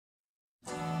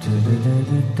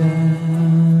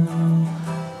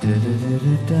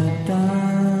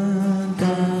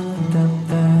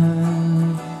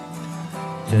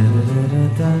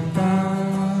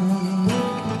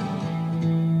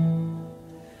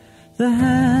The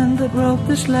hand that wrote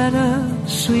this letter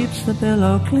sweeps the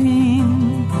pillow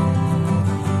clean.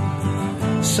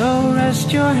 So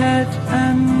rest your head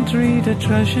and read a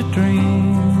treasured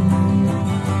dream.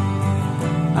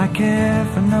 I care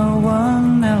for no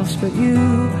one else but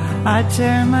you. I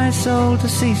tear my soul to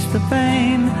cease the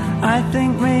pain. I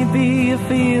think maybe you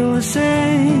feel the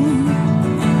same.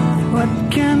 What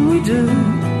can we do?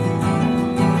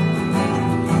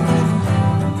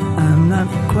 I'm not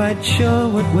quite sure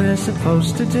what we're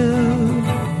supposed to do.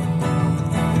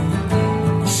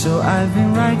 So I've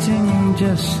been writing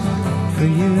just for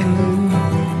you.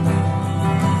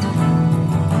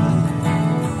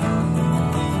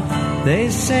 They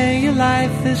say your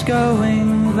life is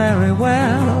going very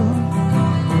well.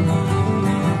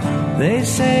 They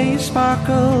say you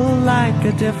sparkle like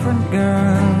a different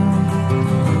girl.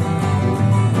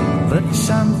 But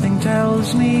something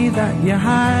tells me that you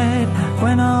hide.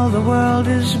 When all the world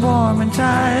is warm and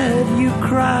tired, you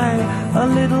cry a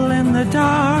little in the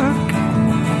dark.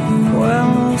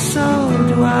 Well, so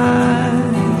do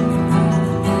I.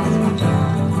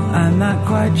 I'm not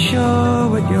quite sure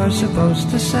what you're supposed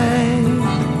to say,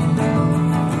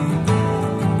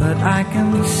 but I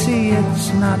can see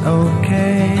it's not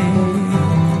okay.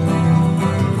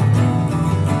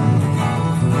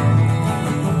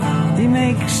 He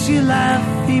makes you laugh,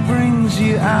 he brings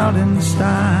you out in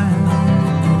style.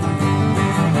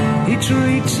 He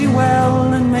treats you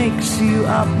well and makes you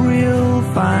up real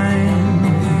fine.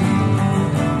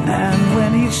 And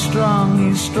when he's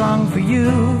strong for you.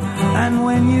 And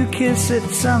when you kiss,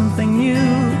 it's something new.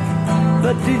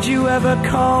 But did you ever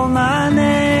call my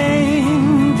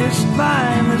name just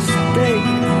by mistake?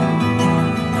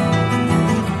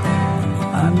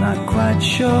 I'm not quite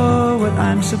sure what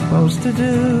I'm supposed to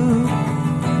do.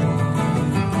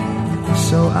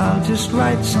 So I'll just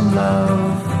write some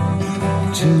love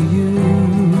to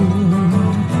you.